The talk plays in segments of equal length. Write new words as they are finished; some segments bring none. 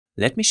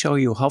Let me show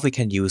you how we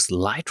can use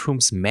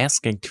Lightroom's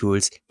masking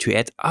tools to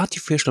add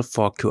artificial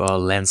fog to our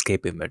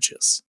landscape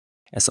images.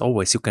 As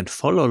always, you can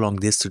follow along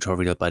this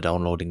tutorial by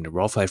downloading the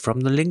raw file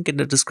from the link in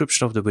the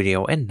description of the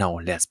video, and now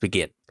let's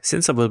begin.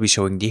 Since I will be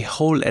showing the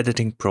whole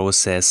editing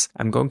process,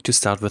 I'm going to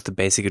start with the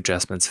basic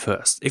adjustments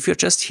first. If you're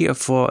just here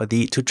for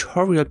the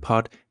tutorial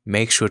part,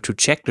 make sure to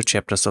check the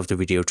chapters of the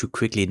video to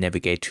quickly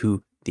navigate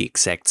to the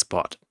exact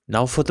spot.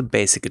 Now for the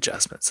basic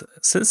adjustments.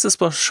 Since this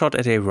was shot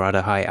at a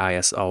rather high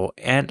ISO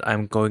and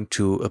I'm going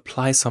to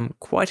apply some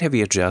quite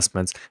heavy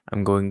adjustments,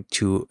 I'm going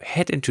to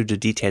head into the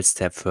details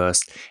tab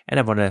first, and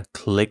I want to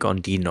click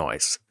on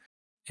Denoise.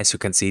 As you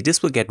can see,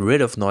 this will get rid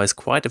of noise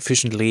quite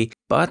efficiently,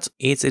 but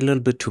it's a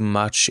little bit too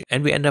much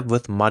and we end up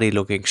with muddy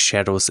looking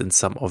shadows in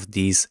some of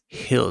these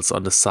hills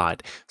on the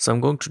side. So I'm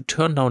going to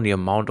turn down the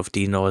amount of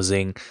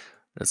denoising.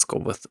 Let's go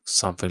with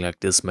something like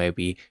this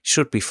maybe,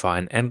 should be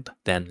fine, and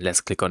then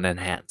let's click on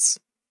Enhance.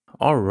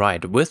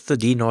 Alright, with the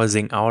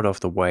denoising out of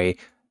the way,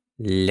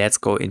 let's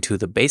go into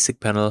the basic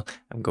panel.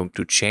 I'm going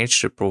to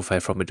change the profile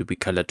from Adobe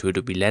Color to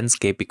Adobe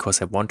Landscape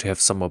because I want to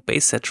have some more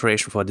base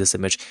saturation for this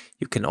image.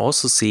 You can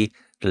also see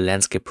the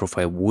landscape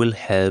profile will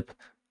help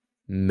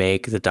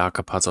make the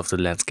darker parts of the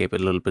landscape a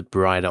little bit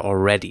brighter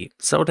already.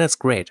 So that's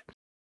great.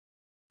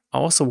 I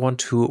also want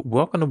to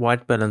work on the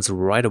white balance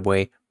right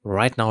away.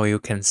 Right now you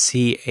can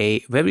see a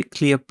very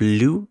clear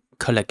blue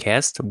color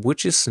cast,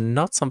 which is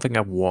not something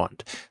I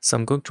want. So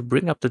I'm going to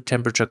bring up the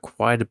temperature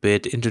quite a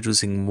bit,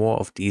 introducing more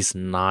of these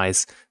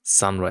nice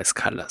sunrise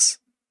colors.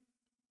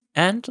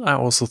 And I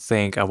also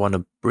think I want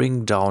to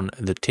bring down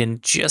the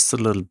tint just a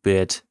little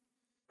bit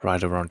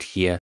right around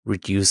here,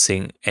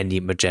 reducing any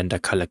magenta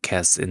color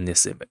casts in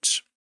this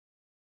image.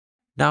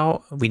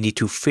 Now we need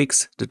to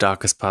fix the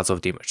darkest parts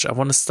of the image. I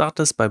want to start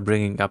this by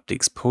bringing up the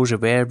exposure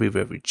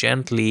very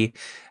gently.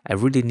 I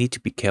really need to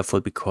be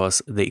careful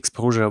because the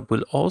exposure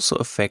will also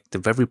affect the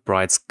very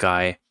bright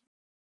sky.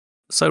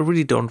 So I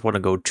really don't want to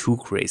go too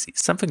crazy.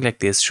 Something like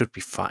this should be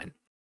fine.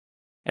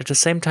 At the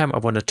same time, I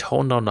want to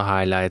tone down the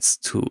highlights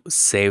to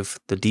save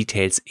the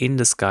details in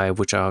the sky,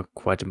 which are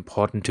quite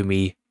important to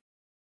me.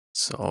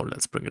 So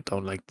let's bring it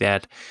down like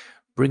that.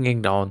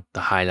 Bringing down the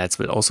highlights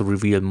will also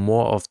reveal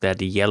more of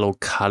that yellow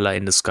color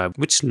in the sky,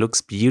 which looks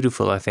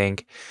beautiful, I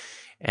think.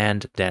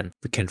 And then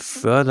we can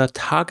further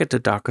target the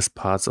darkest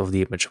parts of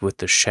the image with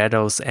the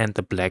shadows and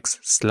the blacks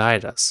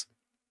sliders.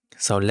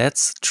 So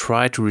let's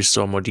try to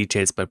restore more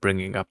details by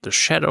bringing up the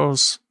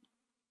shadows.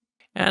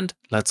 And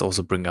let's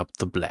also bring up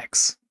the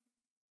blacks.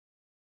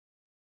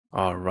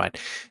 Alright,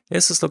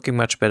 this is looking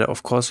much better.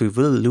 Of course, we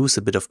will lose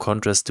a bit of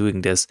contrast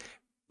doing this,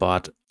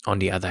 but on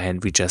the other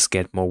hand, we just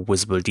get more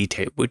visible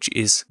detail, which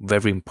is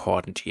very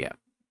important here.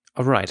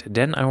 Alright,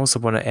 then I also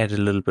want to add a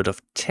little bit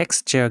of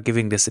texture,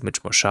 giving this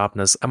image more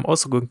sharpness. I'm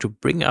also going to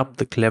bring up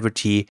the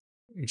clarity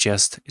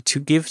just to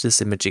give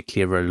this image a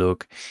clearer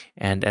look.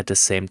 And at the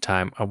same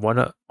time, I want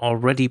to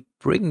already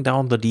bring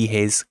down the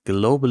dehaze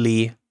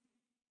globally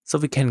so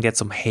we can get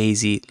some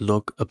hazy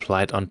look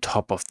applied on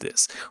top of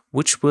this,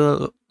 which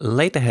will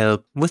later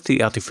help with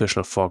the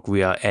artificial fog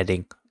we are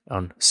adding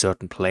on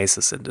certain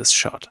places in this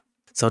shot.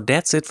 So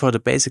that's it for the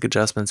basic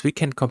adjustments. We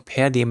can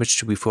compare the image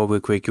to before real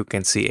quick. You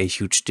can see a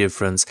huge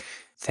difference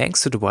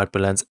thanks to the white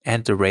balance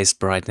and the raised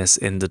brightness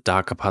in the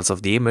darker parts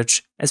of the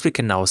image, as we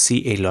can now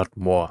see a lot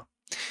more.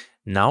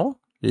 Now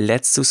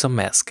let's do some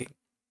masking.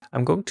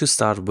 I'm going to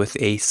start with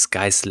a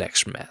sky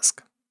selection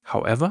mask.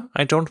 However,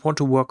 I don't want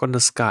to work on the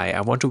sky.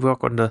 I want to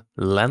work on the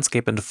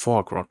landscape in the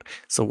foreground.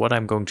 So what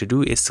I'm going to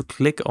do is to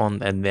click on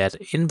that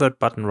invert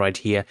button right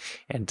here,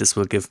 and this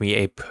will give me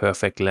a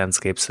perfect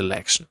landscape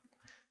selection.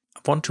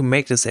 I want to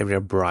make this area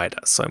brighter,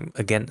 so I'm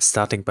again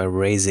starting by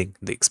raising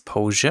the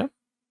exposure.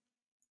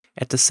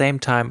 At the same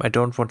time, I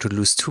don't want to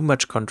lose too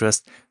much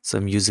contrast, so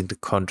I'm using the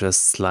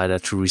contrast slider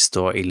to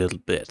restore a little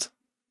bit.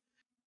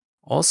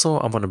 Also,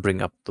 I want to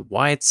bring up the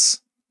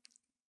whites,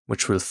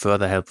 which will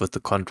further help with the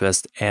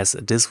contrast, as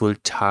this will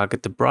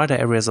target the brighter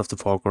areas of the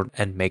foreground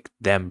and make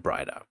them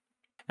brighter.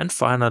 And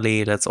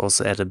finally, let's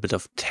also add a bit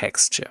of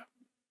texture.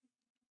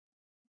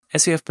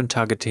 As we have been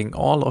targeting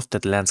all of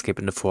that landscape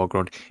in the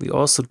foreground, we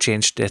also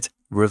changed that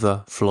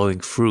river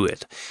flowing through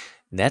it.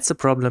 That's a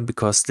problem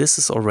because this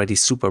is already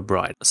super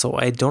bright, so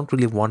I don't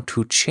really want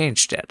to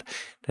change that.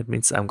 That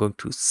means I'm going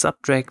to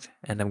subtract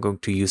and I'm going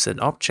to use an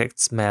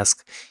objects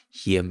mask.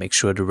 Here, make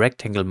sure the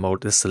rectangle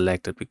mode is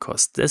selected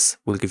because this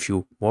will give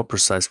you more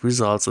precise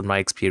results in my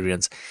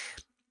experience.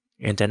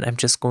 And then I'm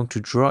just going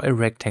to draw a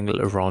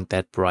rectangle around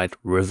that bright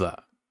river.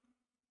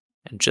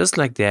 And just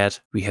like that,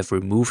 we have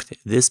removed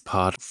this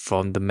part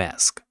from the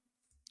mask.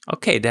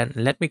 Okay, then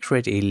let me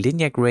create a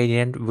linear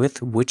gradient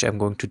with which I'm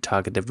going to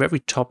target the very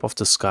top of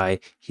the sky.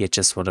 Here,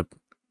 just want to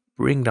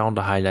bring down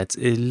the highlights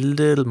a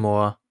little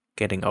more,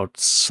 getting out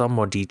some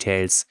more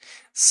details,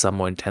 some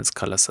more intense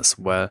colors as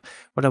well.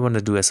 What I want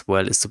to do as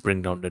well is to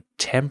bring down the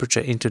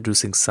temperature,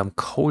 introducing some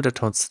colder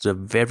tones to the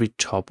very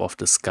top of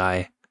the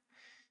sky.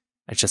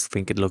 I just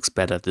think it looks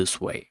better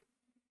this way.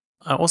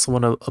 I also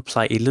want to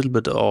apply a little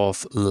bit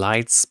of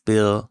light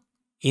spill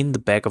in the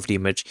back of the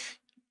image.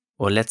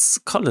 or let's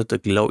call it a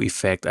glow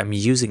effect. I'm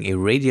using a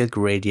radial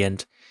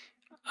gradient.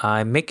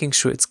 I'm making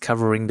sure it's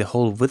covering the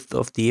whole width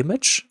of the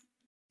image.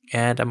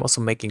 And I'm also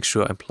making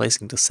sure I'm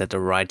placing the center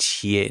right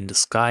here in the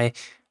sky,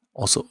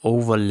 also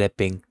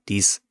overlapping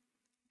these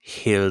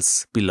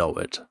hills below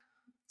it.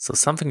 So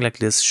something like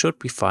this should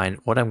be fine.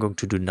 What I'm going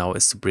to do now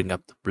is to bring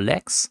up the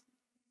blacks,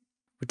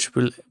 which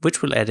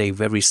will add a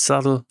very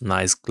subtle,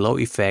 nice glow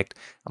effect.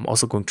 I'm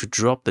also going to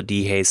drop the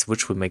dehaze,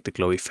 which will make the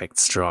glow effect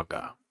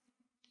stronger.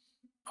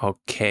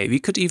 Okay, we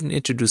could even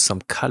introduce some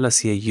colors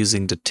here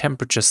using the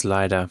temperature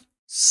slider.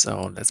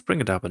 So let's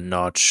bring it up a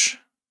notch.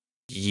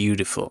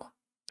 Beautiful.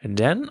 And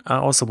then I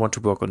also want to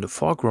work on the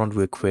foreground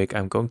real quick.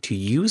 I'm going to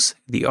use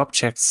the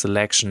object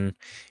selection,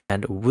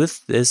 and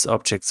with this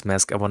objects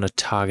mask I want to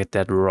target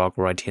that rock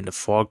right here in the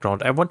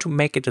foreground. I want to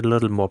make it a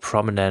little more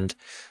prominent,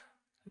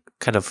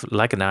 kind of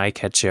like an eye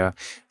catcher.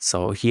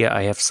 So here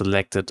I have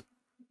selected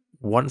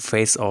one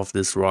face of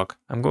this rock.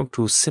 I'm going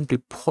to simply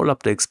pull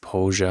up the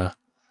exposure,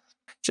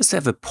 just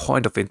have a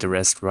point of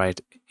interest right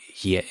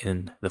here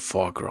in the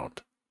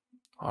foreground.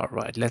 All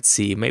right, let's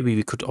see, maybe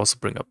we could also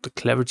bring up the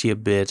clarity a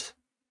bit.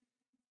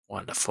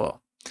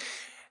 Wonderful.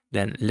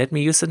 Then let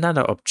me use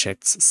another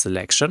objects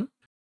selection.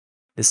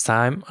 This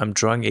time I'm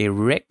drawing a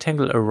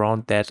rectangle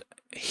around that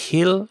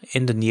hill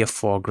in the near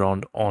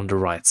foreground on the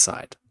right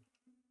side.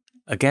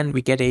 Again,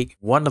 we get a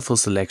wonderful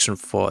selection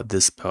for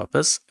this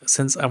purpose,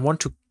 since I want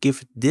to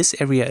give this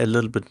area a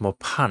little bit more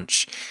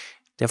punch.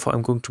 Therefore,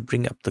 I'm going to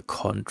bring up the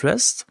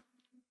contrast.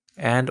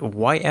 And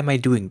why am I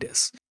doing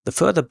this? The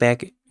further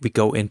back we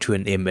go into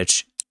an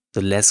image,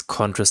 the less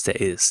contrast there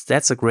is.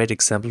 That's a great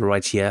example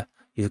right here.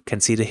 You can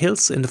see the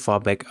hills in the far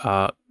back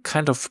are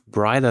kind of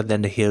brighter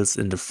than the hills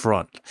in the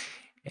front.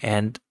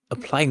 And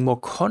applying more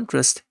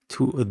contrast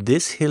to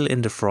this hill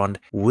in the front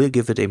will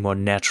give it a more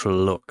natural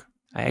look.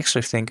 I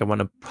actually think I want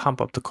to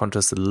pump up the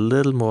contrast a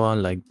little more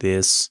like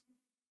this.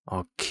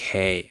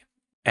 Okay.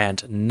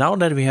 And now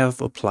that we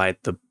have applied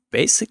the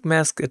basic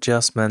mask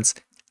adjustments,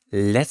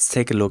 let's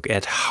take a look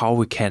at how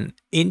we can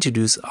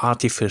introduce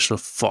artificial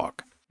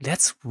fog.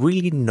 That's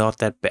really not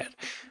that bad.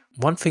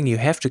 One thing you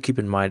have to keep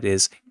in mind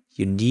is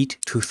you need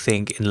to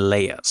think in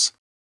layers.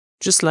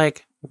 Just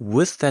like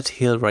with that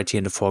hill right here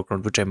in the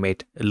foreground, which I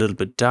made a little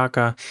bit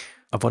darker,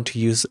 I want to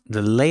use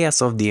the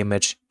layers of the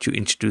image to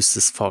introduce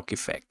this fog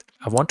effect.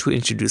 I want to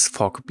introduce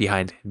fog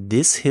behind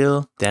this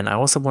hill, then I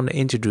also want to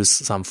introduce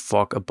some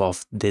fog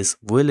above this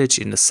village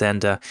in the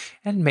center,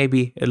 and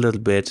maybe a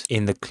little bit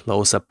in the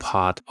closer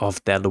part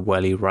of that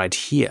valley right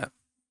here.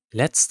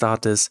 Let's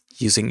start this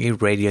using a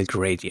radial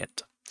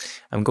gradient.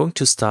 I'm going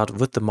to start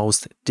with the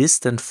most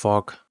distant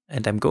fog,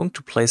 and I'm going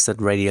to place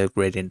that radial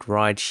gradient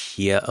right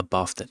here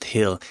above that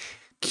hill.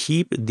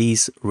 Keep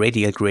these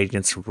radial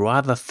gradients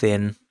rather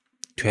thin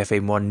to have a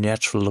more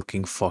natural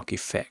looking fog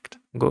effect.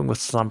 I'm going with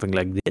something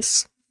like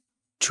this.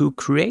 To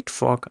create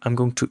fog, I'm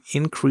going to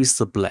increase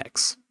the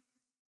blacks.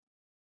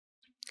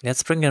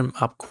 Let's bring them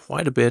up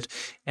quite a bit,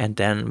 and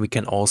then we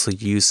can also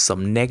use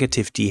some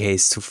negative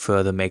dehaze to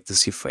further make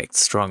this effect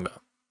stronger.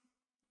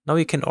 Now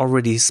you can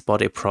already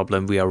spot a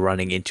problem we are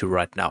running into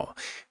right now.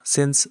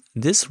 Since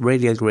this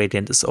radial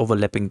gradient is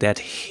overlapping that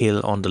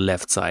hill on the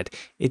left side,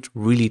 it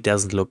really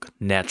doesn't look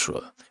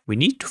natural. We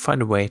need to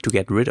find a way to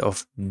get rid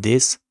of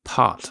this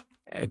part.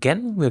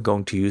 Again, we're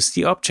going to use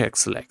the object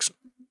selection.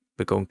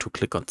 We're going to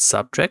click on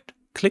Subject,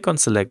 click on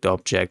Select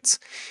Objects,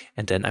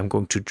 and then I'm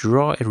going to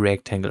draw a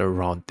rectangle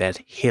around that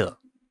hill.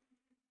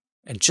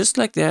 And just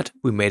like that,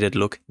 we made it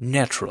look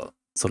natural.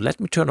 So let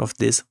me turn off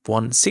this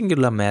one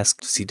singular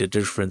mask to see the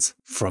difference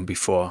from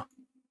before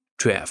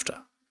to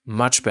after.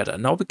 Much better.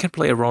 Now we can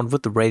play around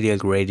with the radial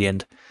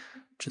gradient,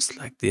 just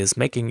like this,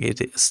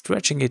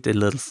 stretching it a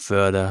little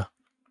further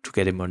to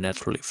get a more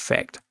natural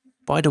effect.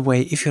 By the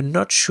way, if you're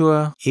not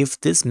sure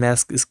if this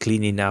mask is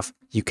clean enough,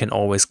 you can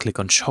always click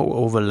on Show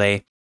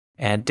Overlay.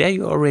 And there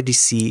you already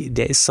see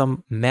there is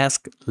some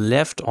mask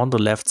left on the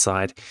left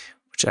side,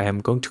 which I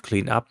am going to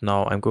clean up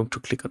now. I'm going to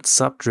click on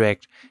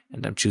Subtract,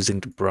 and I'm choosing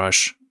the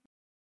brush,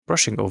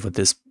 brushing over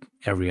this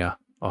area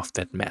of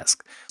that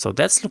mask. So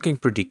that's looking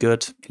pretty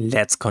good.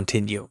 Let's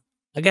continue.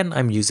 Again,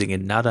 I'm using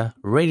another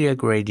radial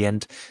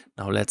gradient.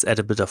 Now let's add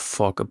a bit of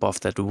fog above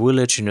that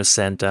village in the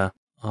center.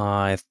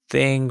 I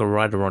think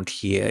right around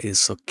here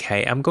is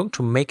okay. I'm going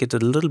to make it a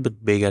little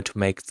bit bigger to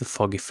make the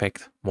fog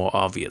effect more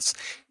obvious.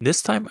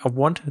 This time I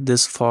want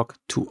this fog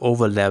to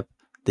overlap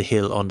the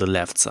hill on the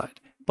left side,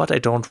 but I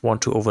don't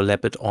want to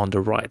overlap it on the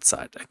right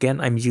side.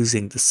 Again, I'm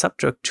using the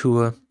Subtract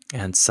tool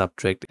and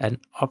subtract an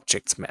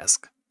objects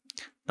mask.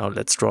 Now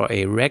let's draw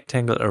a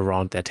rectangle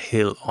around that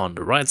hill on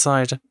the right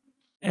side.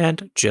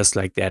 And just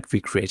like that,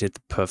 we created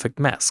the perfect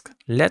mask.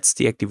 Let's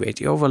deactivate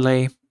the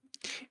overlay.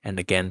 And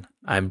again,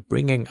 I'm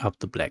bringing up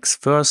the blacks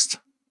first.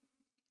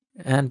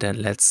 And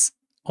then let's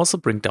also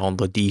bring down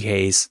the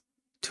dehaze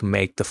to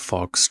make the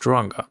fog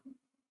stronger.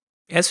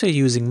 As we're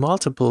using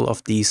multiple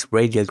of these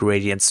radial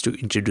gradients to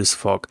introduce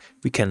fog,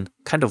 we can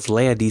kind of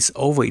layer these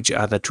over each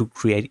other to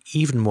create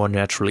even more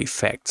natural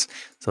effects.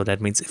 So that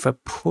means if I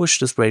push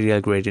this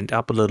radial gradient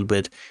up a little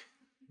bit,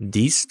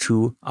 these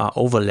two are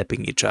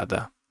overlapping each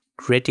other,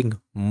 creating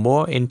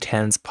more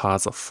intense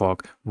parts of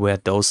fog where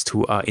those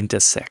two are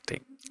intersecting.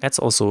 That's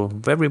also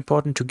very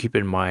important to keep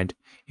in mind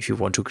if you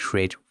want to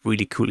create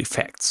really cool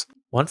effects.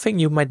 One thing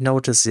you might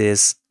notice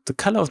is the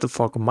color of the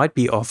fog might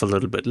be off a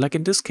little bit. Like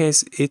in this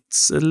case,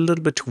 it's a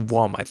little bit too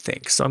warm, I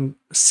think. So I'm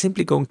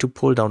simply going to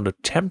pull down the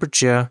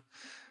temperature,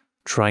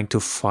 trying to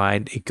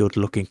find a good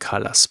looking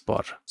color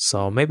spot.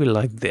 So maybe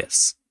like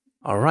this.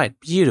 Alright,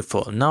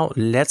 beautiful. Now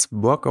let's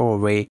work our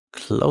way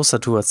closer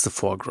towards the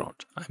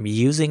foreground. I'm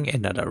using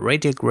another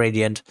radial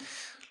gradient.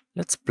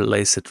 Let's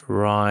place it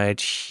right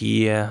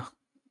here,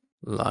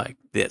 like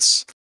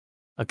this.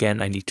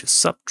 Again, I need to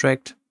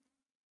subtract.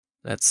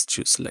 Let's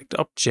choose select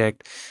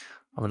object.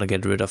 I'm gonna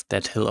get rid of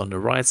that hill on the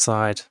right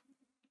side.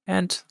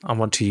 And I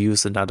want to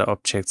use another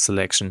object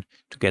selection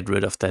to get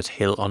rid of that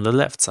hill on the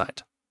left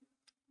side.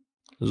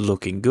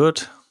 Looking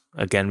good.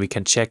 Again, we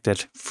can check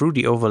that through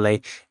the overlay.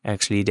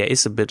 Actually, there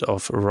is a bit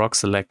of rock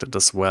selected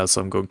as well,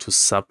 so I'm going to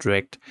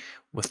subtract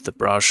with the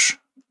brush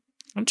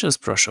and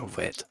just brush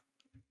over it.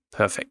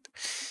 Perfect.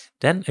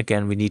 Then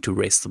again, we need to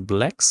raise the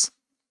blacks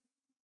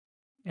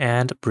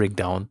and bring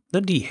down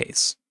the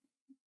dehaze.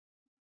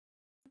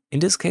 In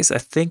this case, I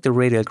think the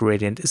radial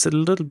gradient is a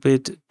little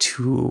bit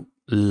too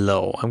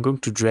low. I'm going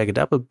to drag it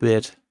up a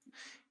bit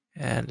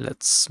and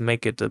let's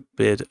make it a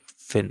bit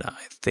thinner,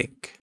 I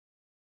think.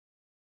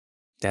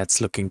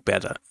 That's looking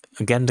better.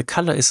 Again, the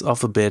color is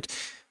off a bit,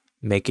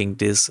 making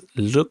this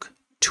look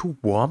too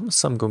warm.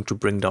 So I'm going to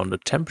bring down the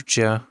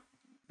temperature,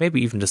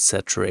 maybe even the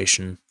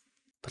saturation,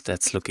 but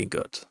that's looking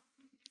good.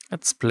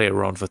 Let's play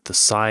around with the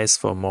size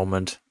for a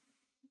moment.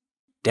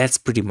 That's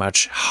pretty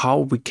much how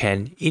we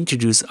can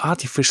introduce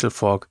artificial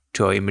fog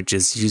to our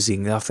images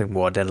using nothing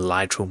more than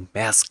Lightroom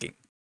masking.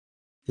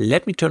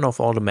 Let me turn off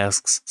all the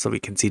masks so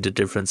we can see the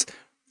difference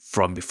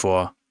from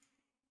before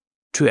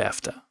to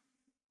after.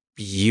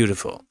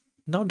 Beautiful.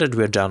 Now that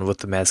we're done with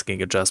the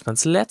masking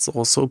adjustments, let's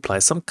also apply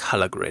some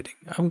color grading.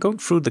 I'm going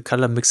through the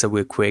color mixer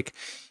real quick.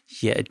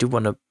 Here I do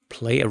want to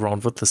play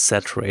around with the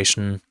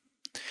saturation.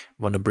 I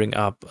want to bring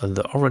up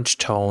the orange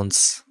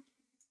tones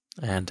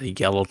and the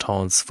yellow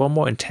tones for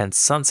more intense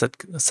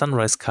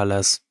sunrise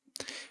colors.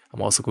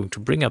 I'm also going to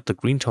bring up the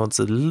green tones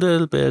a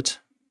little bit.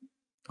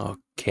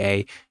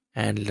 Okay,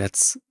 and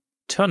let's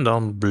turn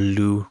down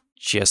blue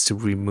just to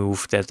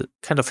remove that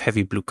kind of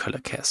heavy blue color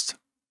cast.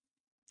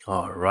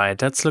 Alright,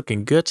 that's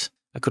looking good.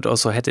 I could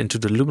also head into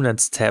the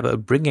luminance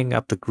tab, bringing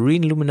up the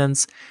green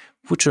luminance,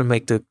 which will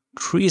make the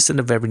crease in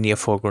the very near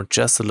foreground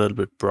just a little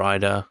bit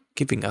brighter,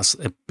 giving us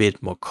a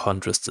bit more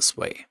contrast this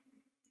way.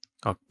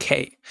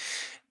 Okay,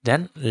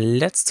 then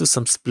let's do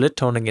some split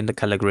toning in the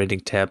color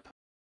grading tab.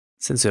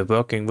 Since we're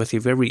working with a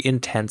very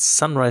intense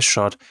sunrise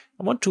shot,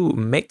 I want to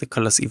make the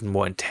colors even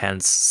more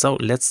intense. So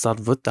let's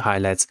start with the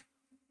highlights,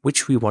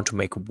 which we want to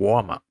make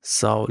warmer.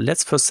 So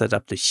let's first set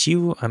up the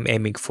hue. I'm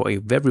aiming for a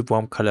very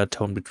warm color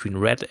tone between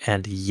red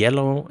and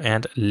yellow,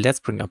 and let's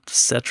bring up the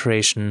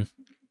saturation.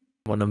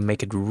 I want to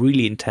make it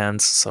really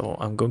intense, so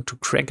I'm going to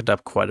crank it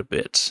up quite a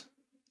bit.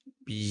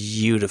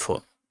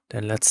 Beautiful.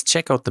 Then let's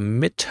check out the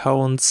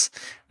midtones.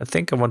 I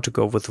think I want to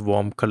go with a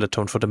warm color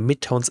tone for the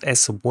midtones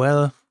as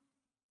well.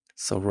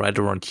 So right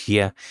around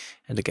here.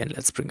 And again,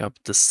 let's bring up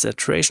the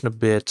saturation a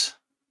bit.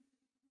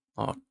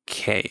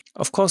 Okay,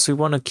 of course we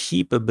want to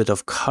keep a bit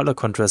of color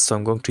contrast, so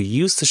I'm going to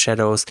use the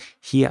shadows.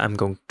 Here I'm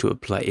going to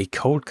apply a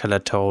cold color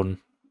tone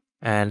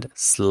and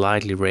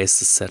slightly raise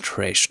the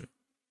saturation.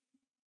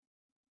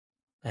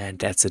 And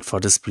that's it for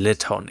the split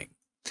toning.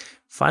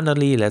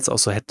 Finally, let's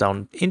also head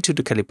down into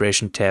the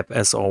calibration tab.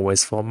 As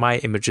always, for my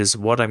images,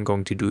 what I'm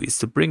going to do is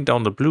to bring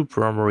down the blue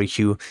primary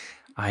hue.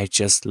 I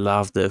just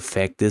love the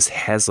effect this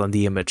has on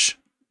the image.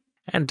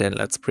 And then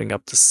let's bring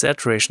up the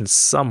saturation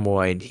some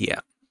more in here.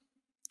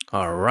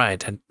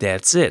 Alright, and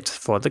that's it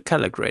for the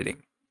color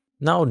grading.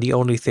 Now the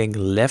only thing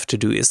left to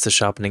do is the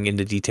sharpening in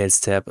the details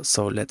tab.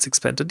 So let's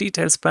expand the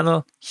details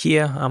panel.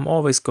 Here I'm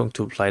always going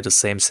to apply the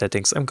same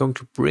settings. I'm going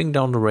to bring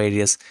down the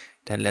radius,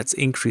 then let's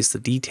increase the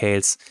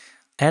details,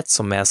 add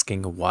some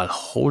masking while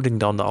holding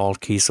down the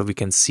Alt key so we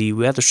can see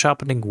where the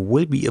sharpening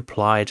will be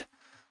applied,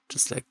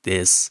 just like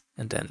this.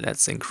 And then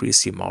let's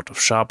increase the amount of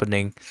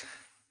sharpening,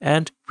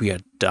 and we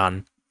are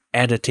done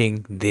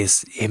editing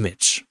this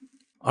image.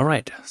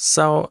 Alright,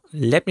 so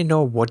let me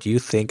know what you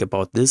think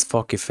about this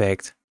fog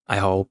effect. I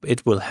hope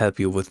it will help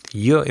you with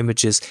your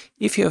images.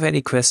 If you have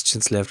any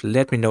questions left,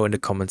 let me know in the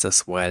comments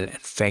as well. And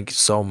thank you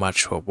so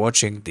much for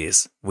watching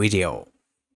this video.